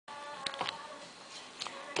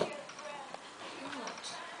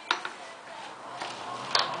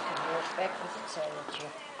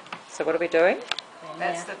So what are we doing?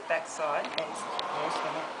 That's the back side. Yes,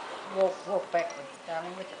 we're going to walk backwards, darling,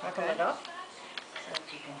 with it. Okay. Pull it off. So that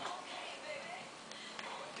you can...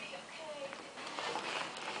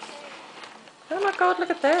 Oh my God, look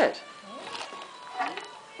at that. That's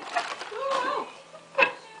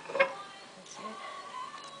it.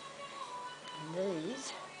 And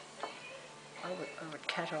these, I would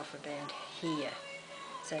cut off about here,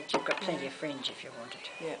 so that you've got plenty of fringe if you wanted.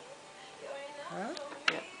 Yeah. Right?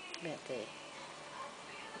 Yeah. About there.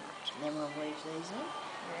 And then we'll weave these in.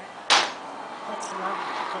 Yeah. That's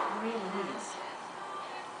lovely. It really is.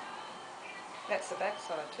 That's the back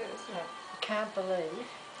side too, isn't it? I can't believe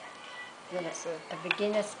that It's a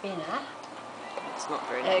beginner spinner, It's not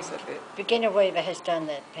very nice, that bit. beginner weaver has done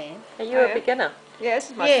that, Pam. Are you a beginner? Yeah,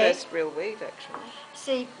 this is my Yeah. first real weave, actually.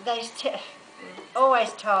 See, they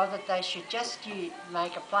always told that they should just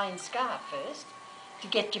make a plain scarf first to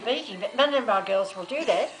get your beating, but none of my girls will do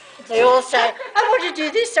that. They all say, I want to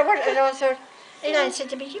do this, and I thought, Elaine said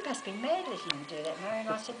to me, you must be mad letting them do that, Mary. And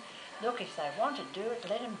I said, look, if they want to do it,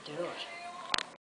 let them do it.